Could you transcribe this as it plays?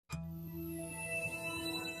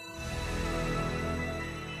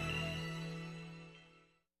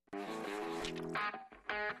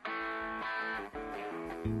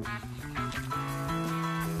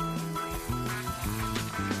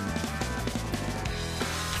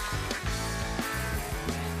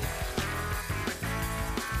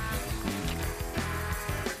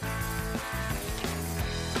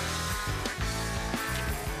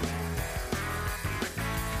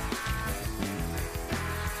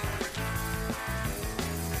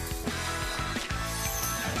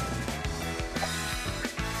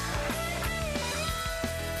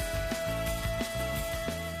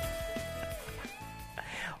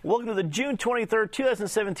Welcome to the June 23rd,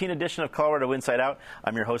 2017 edition of Colorado Inside Out.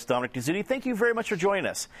 I'm your host, Dominic Dezzutti. Thank you very much for joining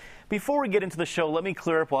us. Before we get into the show, let me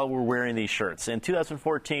clear up why we're wearing these shirts. In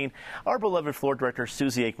 2014, our beloved floor director,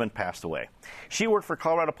 Susie Aikman, passed away. She worked for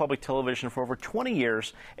Colorado Public Television for over 20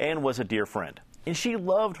 years and was a dear friend. And she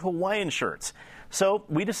loved Hawaiian shirts. So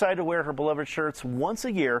we decided to wear her beloved shirts once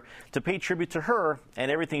a year to pay tribute to her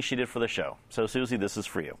and everything she did for the show. So, Susie, this is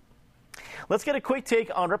for you. Let's get a quick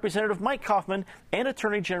take on Representative Mike Kaufman and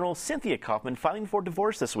Attorney General Cynthia Kaufman filing for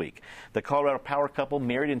divorce this week. The Colorado power couple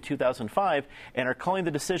married in 2005 and are calling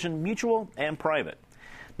the decision mutual and private.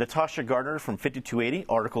 Natasha Gardner from 5280,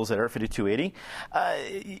 articles at Air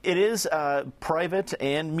 5280. It is private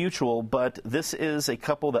and mutual, but this is a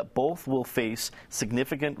couple that both will face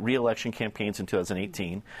significant re-election campaigns in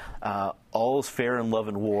 2018. All is fair in love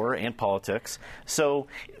and war and politics. So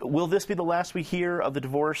will this be the last we hear of the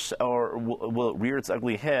divorce, or will it rear its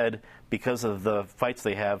ugly head because of the fights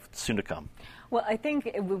they have soon to come? Well, I think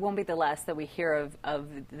it won't be the last that we hear of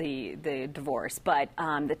the divorce, but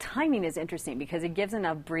the timing is interesting because it gives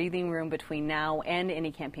enough breathing room between now and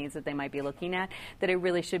any campaigns that they might be looking at that it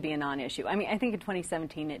really should be a non-issue. I mean, I think in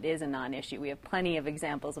 2017 it is a non-issue. We have plenty of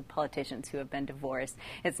examples of politicians who have been divorced.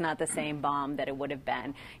 It's not the same bomb that it would have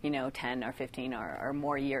been, 10 or 15 or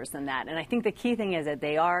more years than that. And I think the key thing is that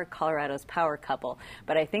they are Colorado's power couple,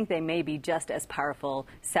 but I think they may be just as powerful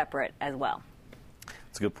separate as well.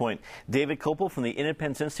 That's a good point. David Kopel from the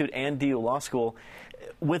Independence Institute and DU Law School.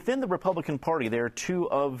 Within the Republican Party, there are two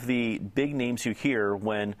of the big names you hear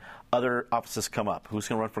when other offices come up. Who's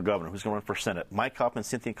going to run for governor? Who's going to run for Senate? Mike Kaufman and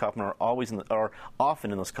Cynthia Kaufman are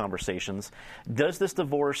often in those conversations. Does this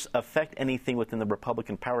divorce affect anything within the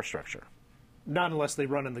Republican power structure? Not unless they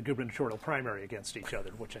run in the gubernatorial primary against each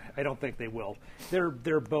other, which I don't think they will.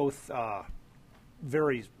 They're both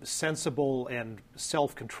very sensible and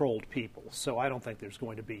self-controlled people, so I don't think there's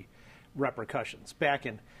going to be repercussions. Back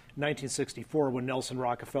in 1964, when Nelson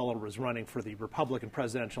Rockefeller was running for the Republican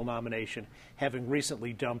presidential nomination, having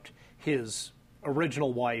recently dumped his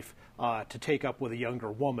original wife to take up with a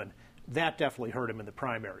younger woman, that definitely hurt him in the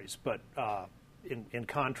primaries. But in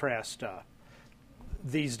contrast,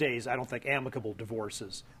 these days, I don't think amicable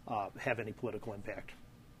divorces have any political impact.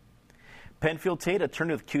 Penfield Tate,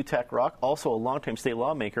 attorney with QTAC Rock, also a longtime state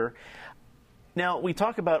lawmaker. Now, we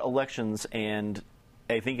talk about elections, and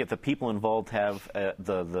I think if the people involved have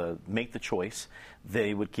make the choice,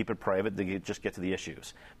 they would keep it private. They just get to the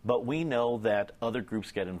issues. But we know that other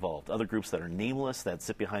groups get involved, other groups that are nameless, that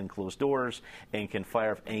sit behind closed doors, and can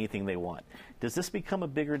fire up anything they want. Does this become a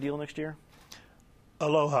bigger deal next year?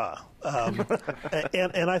 Aloha.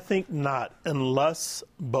 And I think not, unless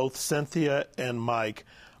both Cynthia and Mike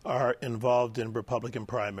are involved in Republican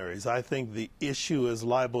primaries. I think the issue is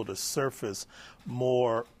liable to surface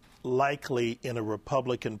more likely in a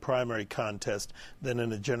Republican primary contest than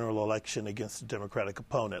in a general election against a Democratic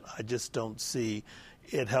opponent. I just don't see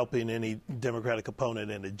it helping any Democratic opponent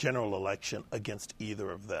in a general election against either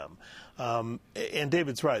of them. And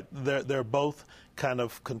David's right. They're both kind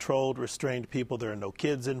of controlled, restrained people. There are no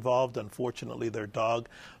kids involved. Unfortunately, their dog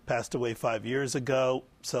passed away 5 years ago.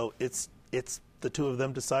 So it's the two of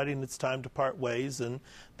them deciding it's time to part ways, and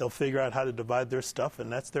they'll figure out how to divide their stuff,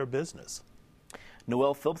 and that's their business.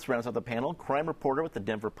 Noelle Phillips rounds out the panel, crime reporter with the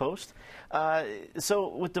Denver Post.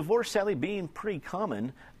 So with divorce sadly being pretty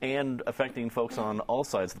common and affecting folks on all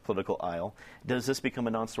sides of the political aisle, does this become a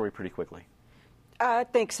non-story pretty quickly? I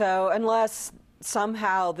think so, unless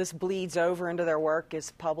somehow this bleeds over into their work as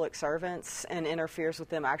public servants and interferes with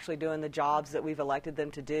them actually doing the jobs that we've elected them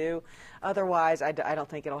to do. Otherwise, I don't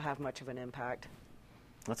think it'll have much of an impact.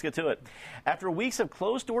 Let's get to it. After weeks of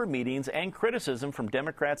closed-door meetings and criticism from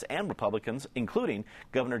Democrats and Republicans, including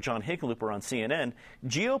Governor John Hickenlooper on CNN,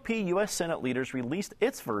 GOP U.S. Senate leaders released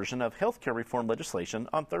its version of health care reform legislation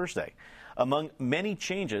on Thursday. Among many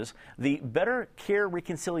changes, the Better Care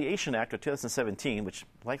Reconciliation Act of 2017, which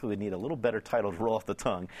likely would need a little better title to roll off the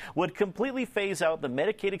tongue, would completely phase out the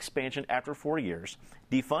Medicaid expansion after 4 years,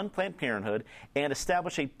 defund Planned Parenthood, and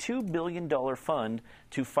establish a $2 billion fund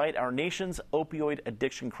to fight our nation's opioid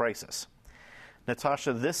addiction crisis.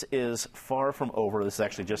 Natasha, this is far from over. This is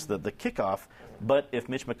actually just the kickoff. But if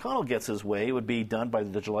Mitch McConnell gets his way, it would be done by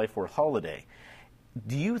the July 4th holiday.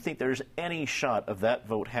 Do you think there's any shot of that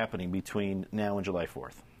vote happening between now and July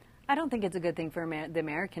 4th? I don't think it's a good thing for the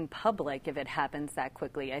American public if it happens that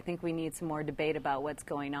quickly. I think we need some more debate about what's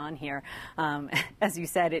going on here. As you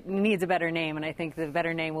said, it needs a better name, and I think the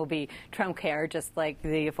better name will be Trump Care, just like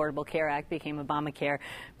the Affordable Care Act became Obamacare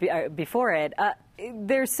before it.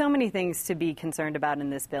 There's so many things to be concerned about in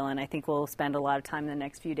this bill, and I think we'll spend a lot of time in the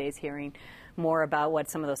next few days hearing more about what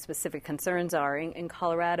some of those specific concerns are. In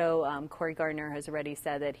Colorado, Cory Gardner has already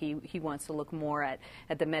said that he wants to look more at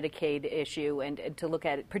the Medicaid issue and to look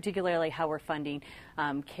at particularly how we're funding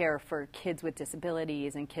care for kids with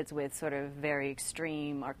disabilities and kids with sort of very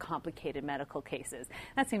extreme or complicated medical cases.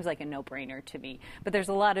 That seems like a no-brainer to me. But there's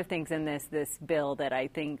a lot of things in this bill that I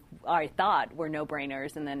thought were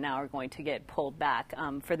no-brainers and then now are going to get pulled back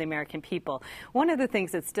for the American people. One of the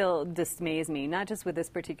things that still dismays me, not just with this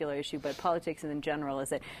particular issue, but politics in general, is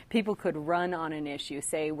that people could run on an issue,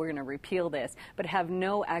 say we're going to repeal this, but have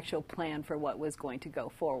no actual plan for what was going to go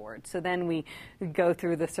forward. So then we go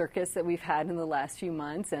through the circus that we've had in the last few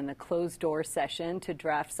months and a closed-door session to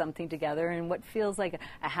draft something together in what feels like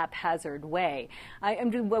a haphazard way. At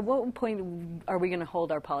what point are we going to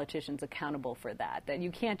hold our politicians accountable for that? That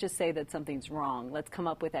you can't just say that something's wrong. Let's come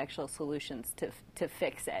up with actual solutions to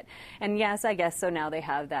fix it. And yes, I guess so now they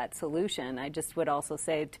have that solution. I just would also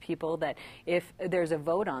say to people that if there's a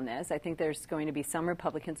vote on this, I think there's going to be some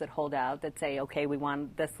Republicans that hold out that say, okay, we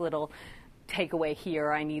want this little takeaway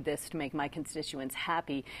here, I need this to make my constituents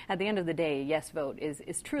happy. At the end of the day, a yes vote is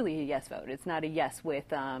truly a yes vote. It's not a yes with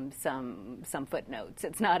some footnotes.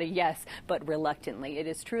 It's not a yes, but reluctantly. It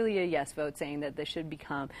is truly a yes vote saying that this should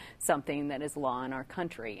become something that is law in our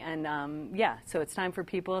country. And so it's time for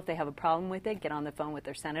people, if they have a problem with it, get on the phone with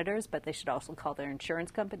their senators, but they should also call their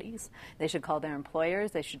insurance companies. They should call their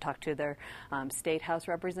employers. They should talk to their state house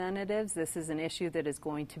representatives. This is an issue that is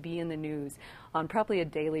going to be in the news on probably a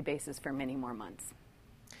daily basis for many more months.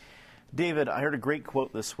 David, I heard a great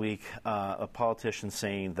quote this week, a politician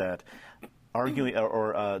saying that arguing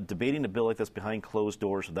or debating a bill like this behind closed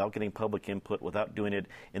doors without getting public input, without doing it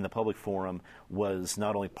in the public forum, was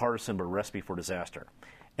not only partisan but a recipe for disaster.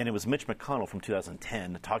 And it was Mitch McConnell from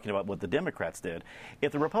 2010 talking about what the Democrats did.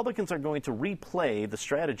 If the Republicans are going to replay the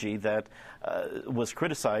strategy that was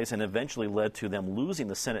criticized and eventually led to them losing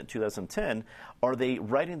the Senate in 2010, are they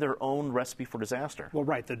writing their own recipe for disaster? Well,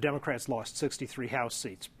 right. The Democrats lost 63 House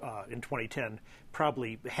seats in 2010,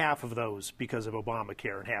 probably half of those because of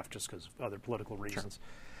Obamacare and half just because of other political reasons.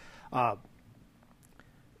 Sure.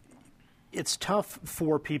 It's tough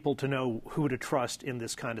for people to know who to trust in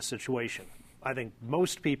this kind of situation. I think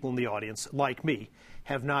most people in the audience, like me,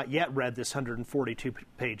 have not yet read this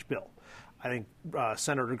 142-page bill. I think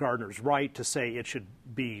Senator Gardner's right to say it should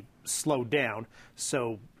be slowed down.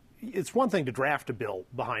 So it's one thing to draft a bill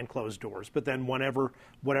behind closed doors, but then whatever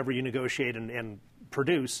you negotiate and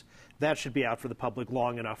produce, that should be out for the public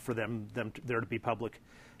long enough for there to be public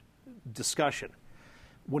discussion.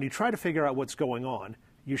 When you try to figure out what's going on,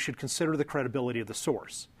 you should consider the credibility of the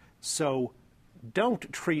source. So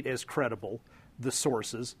don't treat as credible the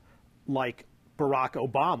sources like Barack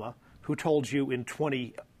Obama, who told you in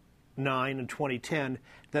 2009 and 2010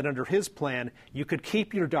 that under his plan you could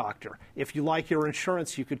keep your doctor. If you like your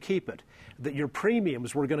insurance, you could keep it. That your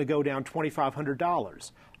premiums were going to go down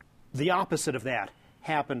 $2,500. The opposite of that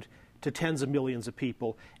happened to tens of millions of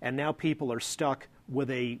people, and now people are stuck with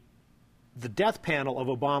the death panel of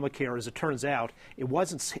Obamacare. As it turns out, it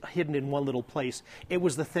wasn't hidden in one little place. It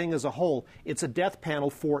was the thing as a whole. It's a death panel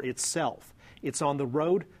for itself. It's on the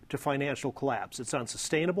road to financial collapse. It's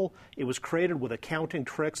unsustainable. It was created with accounting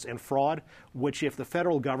tricks and fraud, which if the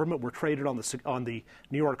federal government were traded on the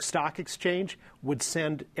New York Stock Exchange, would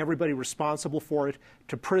send everybody responsible for it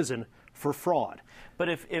to prison for fraud. But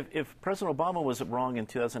if President Obama was wrong in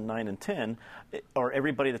 2009 and 10, are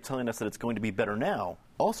everybody that's telling us that it's going to be better now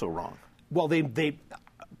also wrong? Well, they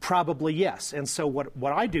probably yes. And so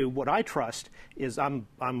what I trust is I'm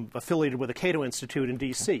affiliated with the Cato Institute in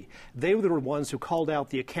D.C. They were the ones who called out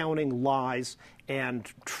the accounting lies and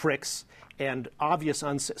tricks and obvious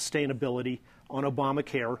unsustainability on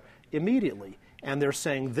Obamacare immediately. And they're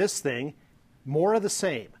saying this thing, more of the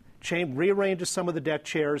same. Rearranges some of the deck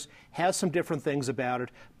chairs, has some different things about it,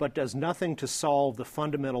 but does nothing to solve the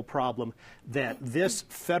fundamental problem that this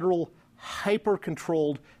federal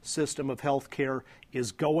hyper-controlled system of health care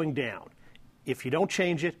is going down. If you don't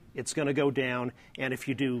change it, it's going to go down, and if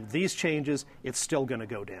you do these changes, it's still going to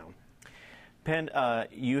go down. Penn,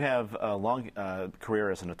 you have a long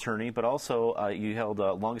career as an attorney, but also you held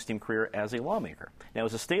a long-esteemed career as a lawmaker. Now,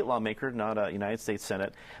 as a state lawmaker, not a United States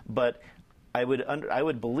Senate, but I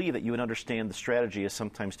would believe that you would understand the strategy of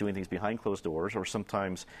sometimes doing things behind closed doors, or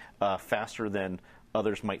sometimes faster than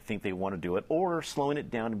others might think they want to do it, or slowing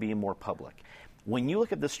it down to being more public. When you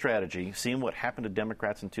look at this strategy, seeing what happened to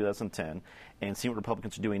Democrats in 2010 and seeing what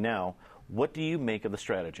Republicans are doing now, what do you make of the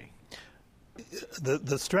strategy?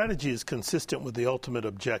 The strategy is consistent with the ultimate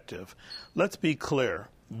objective. Let's be clear.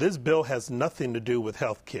 This bill has nothing to do with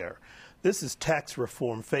health care. This is tax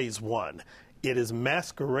reform phase 1. It is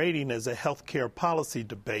masquerading as a health care policy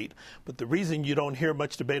debate, but the reason you don't hear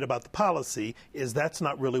much debate about the policy is that's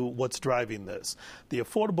not really what's driving this. The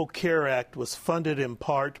Affordable Care Act was funded in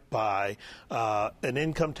part by an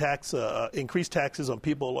income tax, increased taxes on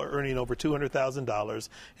people earning over $200,000,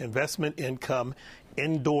 investment income,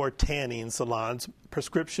 indoor tanning salons,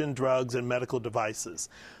 prescription drugs, and medical devices.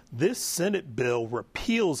 This Senate bill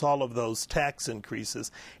repeals all of those tax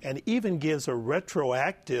increases and even gives a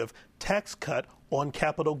retroactive tax cut on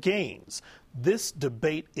capital gains. This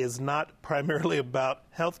debate is not primarily about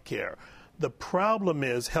health care. The problem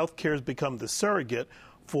is health care has become the surrogate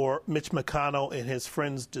for Mitch McConnell and his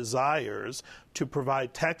friends' desires to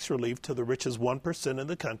provide tax relief to the richest 1% in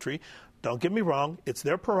the country. Don't get me wrong, it's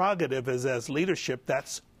their prerogative as leadership.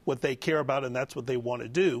 That's what they care about and that's what they want to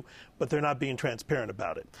do, but they're not being transparent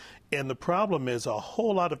about it. And the problem is a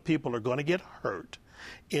whole lot of people are going to get hurt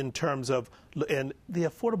in terms of, and the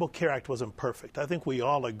Affordable Care Act wasn't perfect. I think we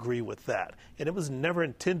all agree with that. And it was never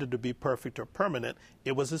intended to be perfect or permanent.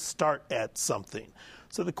 It was a start at something.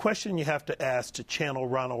 So the question you have to ask to channel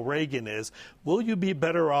Ronald Reagan is, will you be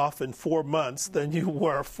better off in 4 months than you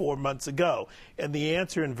were 4 months ago? And the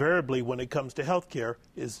answer invariably when it comes to health care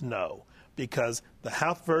is no, because the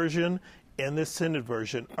House version and the Senate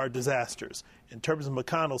version are disasters. In terms of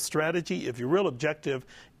McConnell's strategy, if your real objective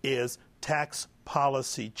is tax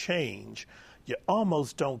policy change, you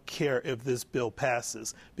almost don't care if this bill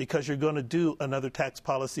passes because you're going to do another tax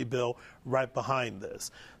policy bill right behind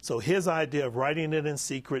this. So his idea of writing it in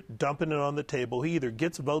secret, dumping it on the table, he either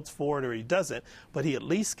gets votes for it or he doesn't, but he at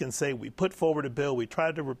least can say we put forward a bill, we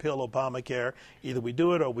tried to repeal Obamacare, either we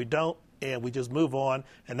do it or we don't, and we just move on,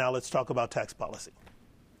 and now let's talk about tax policy.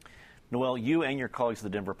 Noel, you and your colleagues at the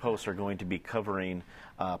Denver Post are going to be covering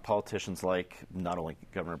politicians like not only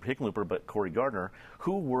Governor Hickenlooper but Cory Gardner,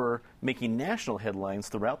 who were making national headlines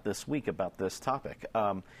throughout this week about this topic.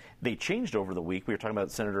 They changed over the week. We were talking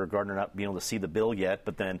about Senator Gardner not being able to see the bill yet,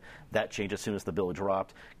 but then that changed as soon as the bill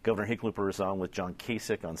dropped. Governor Hickenlooper is on with John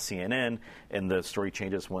Kasich on CNN, and the story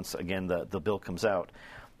changes once, again, the bill comes out.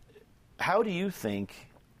 How do you think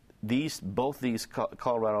both these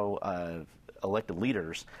Colorado elected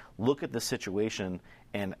leaders look at the situation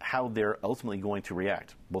and how they're ultimately going to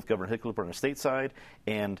react, both Governor Hickenlooper on the state side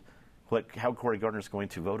and how Cory Gardner is going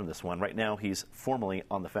to vote on this one? Right now, he's formally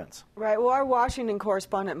on the fence. Right. Well, our Washington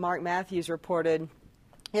correspondent, Mark Matthews, reported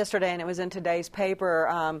yesterday, and it was in today's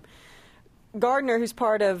paper, Gardner, who's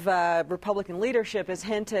part of Republican leadership, has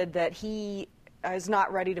hinted that he is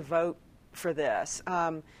not ready to vote for this.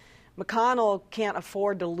 McConnell can't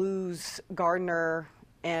afford to lose Gardner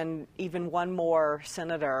and even one more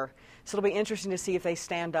senator. So it'll be interesting to see if they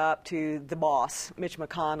stand up to the boss, Mitch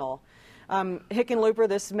McConnell. Hickenlooper,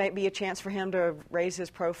 this may be a chance for him to raise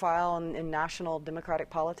his profile in national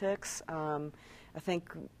Democratic politics. I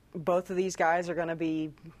think both of these guys are going to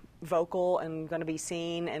be vocal and going to be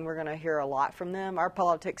seen, and we're going to hear a lot from them. Our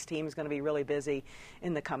politics team is going to be really busy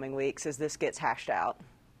in the coming weeks as this gets hashed out.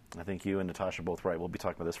 I think you and Natasha are both right. We'll be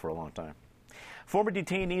talking about this for a long time. Former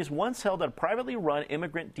detainees once held at a privately run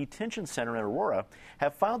immigrant detention center in Aurora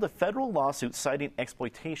have filed a federal lawsuit citing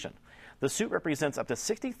exploitation. The suit represents up to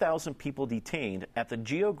 60,000 people detained at the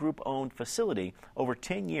GEO Group-owned facility over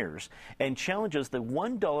 10 years and challenges the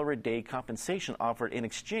 $1 a day compensation offered in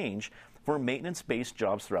exchange for maintenance-based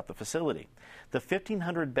jobs throughout the facility. The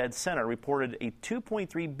 1,500-bed center reported a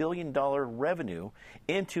 $2.3 billion revenue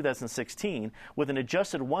in 2016 with an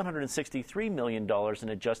adjusted $163 million in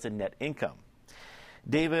adjusted net income.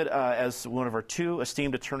 David, as one of our two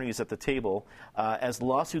esteemed attorneys at the table, as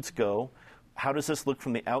lawsuits go, how does this look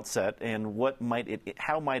from the outset, and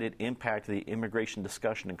how might it impact the immigration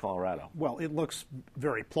discussion in Colorado? Well, it looks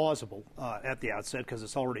very plausible at the outset because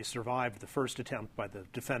it's already survived the first attempt by the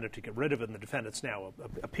defendant to get rid of it, and the defendant's now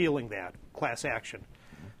appealing that class action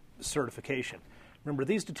certification. Remember,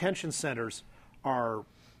 these detention centers are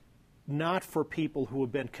not for people who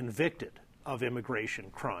have been convicted of immigration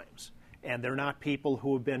crimes, and they're not people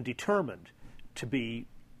who have been determined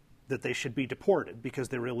that they should be deported because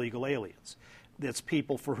they're illegal aliens. It's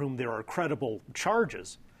people for whom there are credible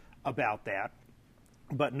charges about that,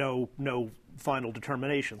 but no final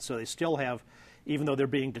determination. So they still have, even though they're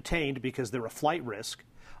being detained because they're a flight risk,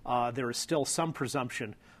 there is still some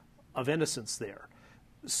presumption of innocence there.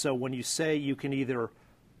 So when you say you can either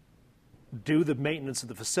do the maintenance of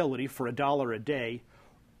the facility for $1 a day,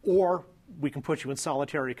 or we can put you in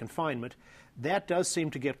solitary confinement, that does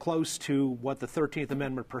seem to get close to what the 13th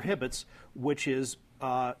Amendment prohibits, which is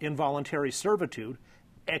involuntary servitude,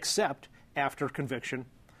 except after conviction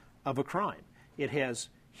of a crime. It has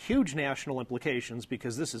huge national implications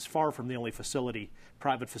because this is far from the only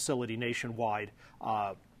private facility nationwide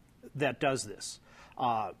that does this.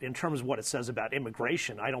 In terms of what it says about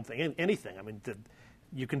immigration, I don't think anything. I mean,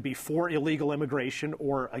 you can be for illegal immigration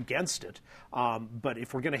or against it, but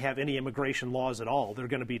if we're going to have any immigration laws at all, they're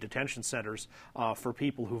going to be detention centers for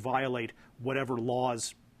people who violate whatever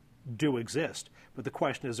laws do exist. But the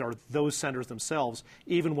question is, are those centers themselves,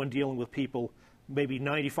 even when dealing with people, maybe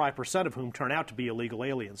 95% of whom turn out to be illegal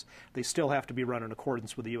aliens, they still have to be run in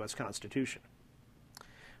accordance with the U.S. Constitution.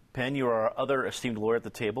 Penn, you are our other esteemed lawyer at the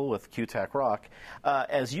table with QTAC Rock.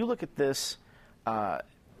 As you look at this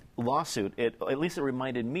lawsuit, at least it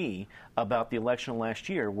reminded me about the election last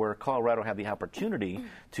year where Colorado had the opportunity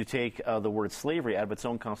to take the word slavery out of its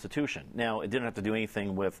own constitution. Now, it didn't have to do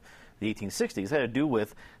anything with the 1860s. It had to do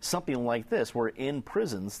with something like this, where in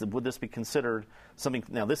prisons, would this be considered something?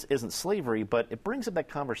 Now, this isn't slavery, but it brings up that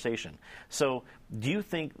conversation. So do you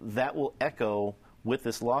think that will echo with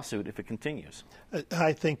this lawsuit if it continues?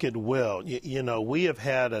 I think it will. You know, we have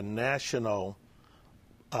had a national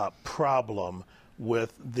problem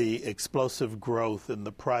with the explosive growth in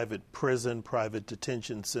the private prison, private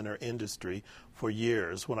detention center industry for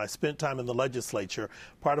years. When I spent time in the legislature,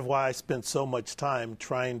 part of why I spent so much time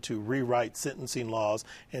trying to rewrite sentencing laws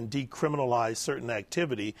and decriminalize certain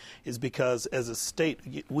activity is because as a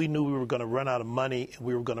state, we knew we were going to run out of money and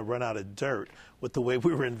we were going to run out of dirt with the way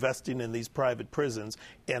we were investing in these private prisons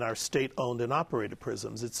and our state-owned and operated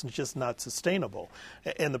prisons. It's just not sustainable.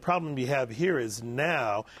 And the problem you have here is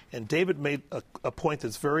now, and David made a point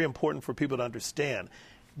that's very important for people to understand,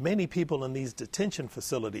 many people in these detention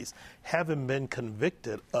facilities haven't been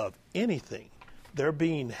convicted of anything. They're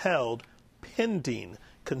being held pending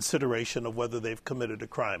consideration of whether they've committed a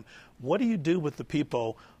crime. What do you do with the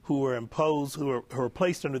people who are imposed, who are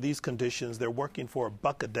placed under these conditions? They're working for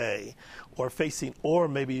 $1 a day or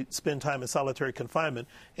maybe spend time in solitary confinement,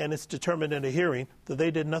 and it's determined in a hearing that they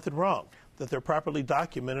did nothing wrong, that they're properly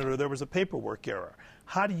documented or there was a paperwork error.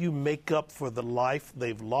 How do you make up for the life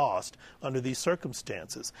they've lost under these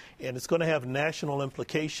circumstances? And it's going to have national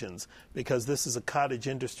implications because this is a cottage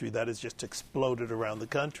industry that has just exploded around the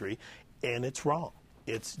country, and it's wrong.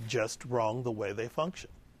 It's just wrong the way they function.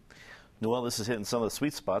 Noel, this is hitting some of the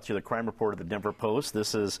sweet spots. You're the crime reporter at the Denver Post.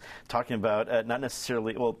 This is talking about not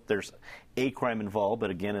necessarily, well, there's a crime involved, but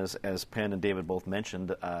again, as Penn and David both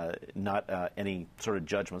mentioned, not any sort of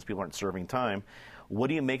judgments. People aren't serving time. What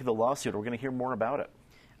do you make of the lawsuit? We're going to hear more about it.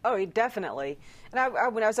 Oh, definitely. And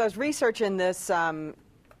when I was researching this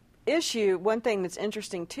issue, one thing that's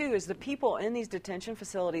interesting, too, is the people in these detention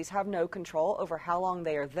facilities have no control over how long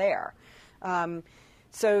they are there.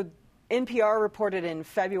 So NPR reported in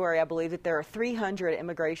February, I believe, that there are 300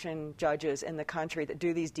 immigration judges in the country that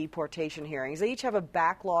do these deportation hearings. They each have a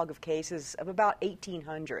backlog of cases of about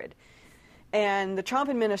 1,800. And the Trump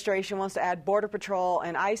administration wants to add Border Patrol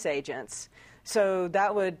and ICE agents. So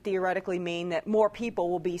that would theoretically mean that more people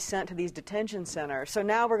will be sent to these detention centers. So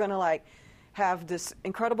now we're going to have this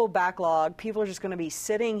incredible backlog. People are just going to be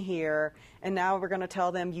sitting here, and now we're going to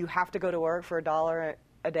tell them you have to go to work for $1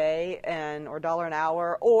 a day or $1 an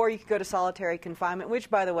hour, or you could go to solitary confinement, which,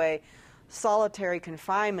 by the way, solitary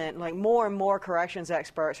confinement, more and more corrections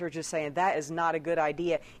experts are just saying that is not a good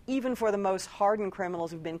idea, even for the most hardened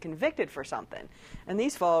criminals who've been convicted for something. And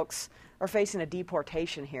these folks are facing a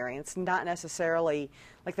deportation hearing. It's not necessarily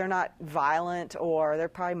they're not violent, or they're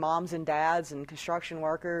probably moms and dads and construction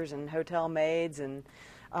workers and hotel maids. And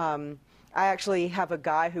I actually have a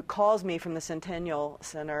guy who calls me from the Centennial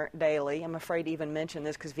Center daily. I'm afraid to even mention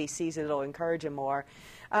this because if he sees it, it'll encourage him more.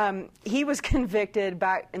 He was convicted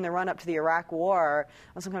back in the run-up to the Iraq War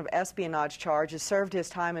on some kind of espionage charges, served his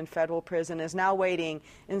time in federal prison, is now waiting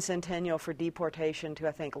in Centennial for deportation to,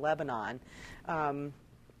 I think, Lebanon.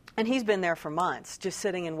 And he's been there for months, just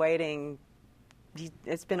sitting and waiting.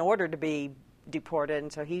 It's been ordered to be deported,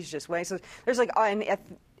 and so he's just waiting. So there's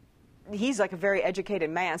he's a very educated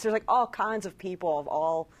man. So there's all kinds of people of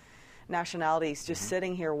all nationalities just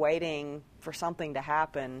sitting here waiting for something to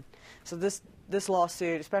happen. So this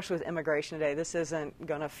lawsuit, especially with immigration today, this isn't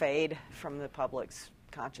going to fade from the public's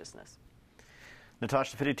consciousness.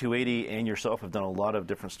 Natasha, 5280 and yourself have done a lot of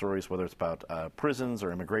different stories, whether it's about prisons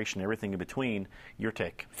or immigration, everything in between. Your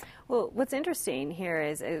take? Well, what's interesting here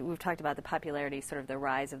is we've talked about the popularity, sort of the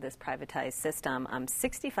rise of this privatized system.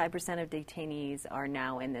 65% of detainees are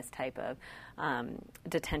now in this type of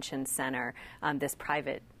detention center, this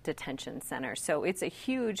private detention center. So it's a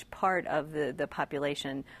huge part of the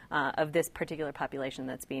population, of this particular population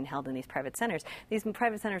that's being held in these private centers. These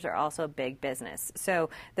private centers are also big business.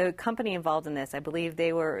 So the company involved in this, I believe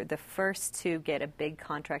they were the first to get a big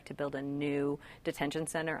contract to build a new detention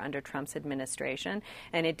center under Trump's administration.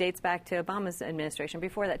 And it dates back to Obama's administration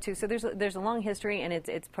before that, too. So there's a long history, and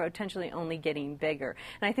it's potentially only getting bigger.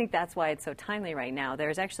 And I think that's why it's so timely right now.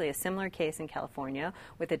 There's actually a similar case in California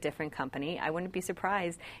with a different company. I wouldn't be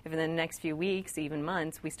surprised if in the next few weeks, even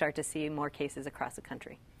months, we start to see more cases across the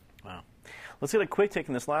country. Wow. Let's get a quick take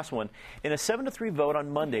on this last one. In a 7-3 vote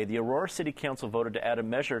on Monday, the Aurora City Council voted to add a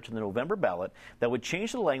measure to the November ballot that would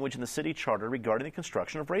change the language in the city charter regarding the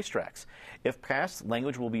construction of racetracks. If passed,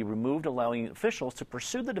 language will be removed, allowing officials to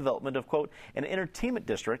pursue the development of, quote, an entertainment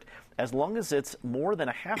district as long as it's more than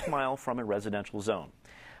a half mile from a residential zone.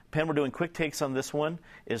 Penn, we're doing quick takes on this one.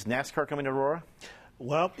 Is NASCAR coming to Aurora?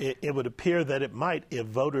 Well, it would appear that it might if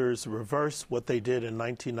voters reverse what they did in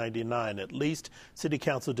 1999. At least City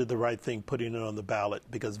Council did the right thing putting it on the ballot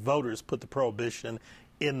because voters put the prohibition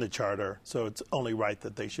in the charter, so it's only right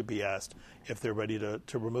that they should be asked if they're ready to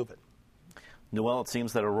remove it. Noel, it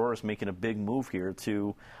seems that Aurora is making a big move here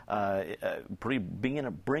to bring in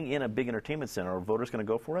a big entertainment center. Are voters going to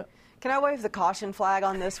go for it? Can I wave the caution flag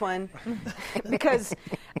on this one? Because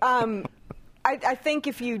I think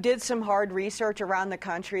if you did some hard research around the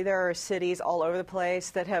country, there are cities all over the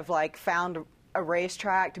place that have found a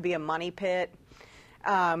racetrack to be a money pit.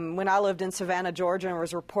 When I lived in Savannah, Georgia, and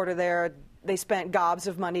was a reporter there, they spent gobs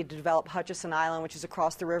of money to develop Hutchison Island, which is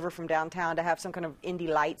across the river from downtown, to have some kind of Indy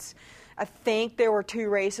Lights. I think there were 2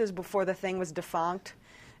 races before the thing was defunct,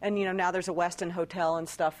 and now there's a Westin Hotel and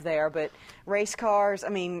stuff there. But race cars, I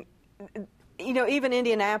mean, even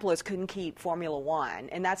Indianapolis couldn't keep Formula One,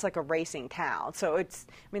 and that's like a racing town. So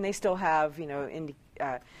they still have,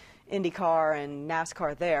 IndyCar and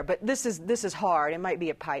NASCAR there. But this is hard. It might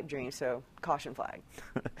be a pipe dream, so caution flag.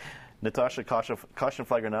 Natasha, caution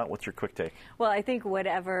flag or not, what's your quick take? Well, I think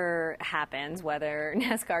whatever happens, whether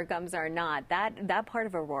NASCAR comes or not, that part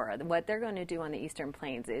of Aurora, what they're going to do on the Eastern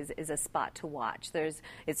Plains is a spot to watch.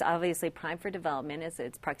 It's obviously prime for development.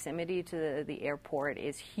 Its proximity to the airport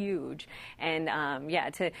is huge. And,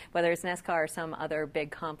 whether it's NASCAR or some other big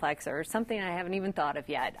complex or something I haven't even thought of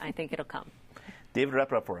yet, I think it'll come. David,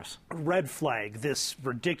 wrap it up for us. Red flag, this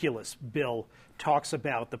ridiculous bill talks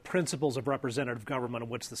about the principles of representative government on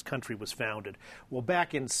which this country was founded. Well,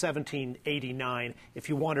 back in 1789, if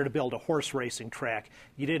you wanted to build a horse racing track,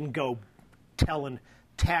 you didn't go telling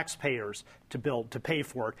taxpayers to pay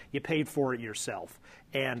for it. You paid for it yourself.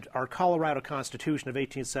 And our Colorado Constitution of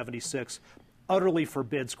 1876 utterly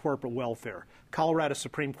forbids corporate welfare. Colorado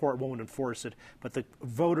Supreme Court won't enforce it, but the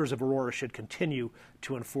voters of Aurora should continue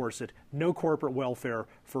to enforce it. No corporate welfare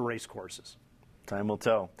for race courses. Time will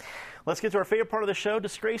tell. Let's get to our favorite part of the show,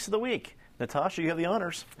 Disgrace of the Week. Natasha, you have the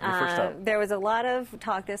honors. You're first up. There was a lot of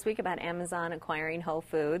talk this week about Amazon acquiring Whole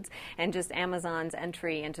Foods and just Amazon's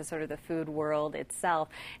entry into sort of the food world itself,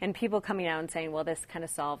 and people coming out and saying, well, this kind of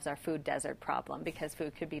solves our food desert problem because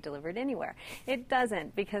food could be delivered anywhere. It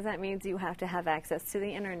doesn't, because that means you have to have access to the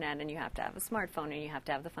internet and you have to have a smartphone and you have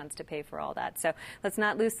to have the funds to pay for all that. So let's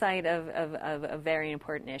not lose sight of a very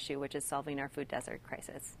important issue, which is solving our food desert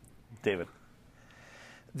crisis. David.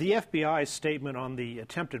 The FBI's statement on the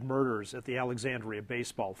attempted murders at the Alexandria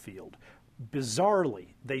baseball field,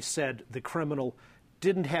 bizarrely, they said the criminal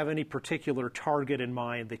didn't have any particular target in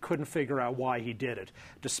mind. They couldn't figure out why he did it,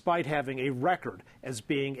 despite having a record as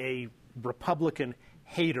being a Republican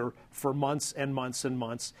hater for months and months and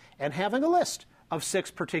months, and having a list of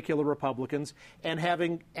 6 particular Republicans, and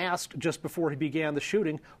having asked just before he began the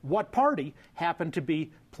shooting what party happened to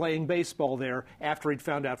be playing baseball there after he'd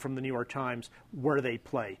found out from the New York Times where they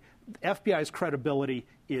play. FBI's credibility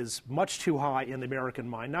is much too high in the American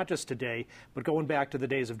mind, not just today, but going back to the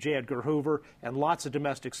days of J. Edgar Hoover and lots of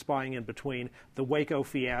domestic spying in between, the Waco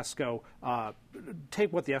fiasco.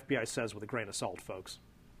 Take what the FBI says with a grain of salt, folks.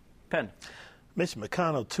 Penn. Mitch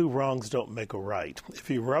McConnell, 2 wrongs don't make a right. If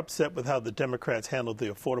you were upset with how the Democrats handled the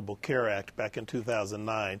Affordable Care Act back in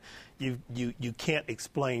 2009, you can't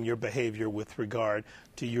explain your behavior with regard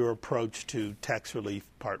to your approach to tax relief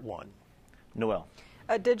part 1. Noel.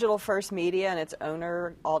 Digital First Media and its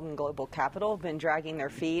owner, Alden Global Capital, have been dragging their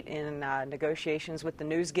feet in negotiations with the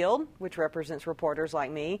News Guild, which represents reporters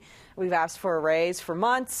like me. We've asked for a raise for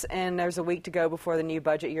months, and there's a week to go before the new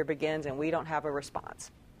budget year begins, and we don't have a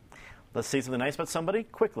response. Let's say something nice about somebody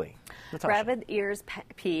quickly. Natasha. Rabbit Ears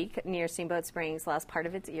Peak near Steamboat Springs lost part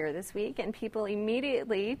of its ear this week, and people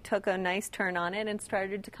immediately took a nice turn on it and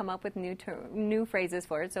started to come up with new phrases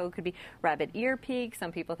for it. So it could be Rabbit Ear Peak.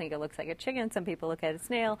 Some people think it looks like a chicken. Some people look at a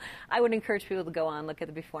snail. I would encourage people to go on, look at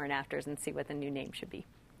the before and afters, and see what the new name should be.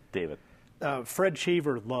 David. Fred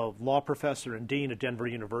Cheever, law professor and dean at Denver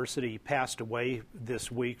University, passed away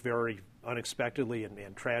this week very unexpectedly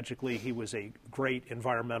and tragically. He was a great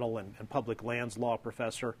environmental and public lands law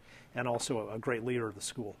professor and also a great leader of the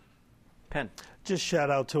school. Penn. Just shout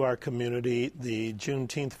out to our community. The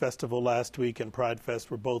Juneteenth festival last week and Pride Fest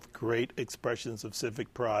were both great expressions of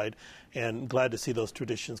civic pride, and glad to see those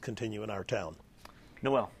traditions continue in our town.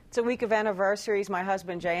 Noel. It's a week of anniversaries. My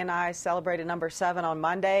husband Jay and I celebrated number 7 on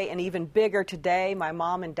Monday, and even bigger today, my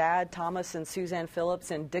mom and dad, Thomas and Suzanne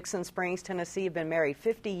Phillips in Dixon Springs, Tennessee, have been married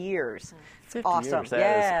 50 years. 50 awesome. years.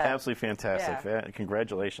 That is absolutely fantastic. Yeah.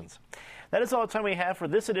 Congratulations. That is all the time we have for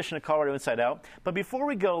this edition of Colorado Inside Out. But before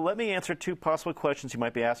we go, let me answer 2 possible questions you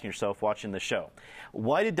might be asking yourself watching the show.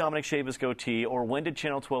 Why did Dominic shave his goatee, or when did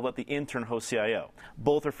Channel 12 let the intern host CIO?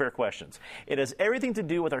 Both are fair questions. It has everything to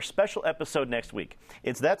do with our special episode next week.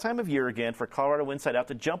 It's that time of year again for Colorado Inside Out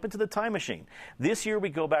to jump into the time machine. This year we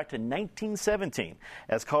go back to 1917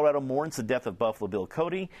 as Colorado mourns the death of Buffalo Bill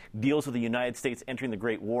Cody, deals with the United States entering the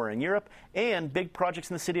Great War in Europe, and big projects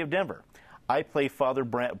in the city of Denver. I play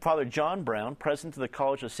Father John Brown, president of the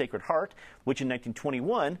College of Sacred Heart, which in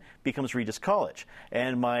 1921 becomes Regis College.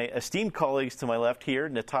 And my esteemed colleagues to my left here,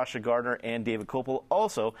 Natasha Gardner and David Kopel,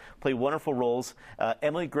 also play wonderful roles,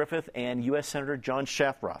 Emily Griffith and U.S. Senator John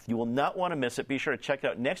Shafroth. You will not want to miss it. Be sure to check it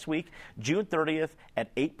out next week, June 30th at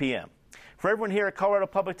 8 p.m. For everyone here at Colorado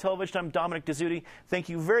Public Television, I'm Dominic Dezzutti. Thank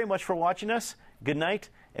you very much for watching us. Good night,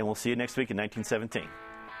 and we'll see you next week in 1917.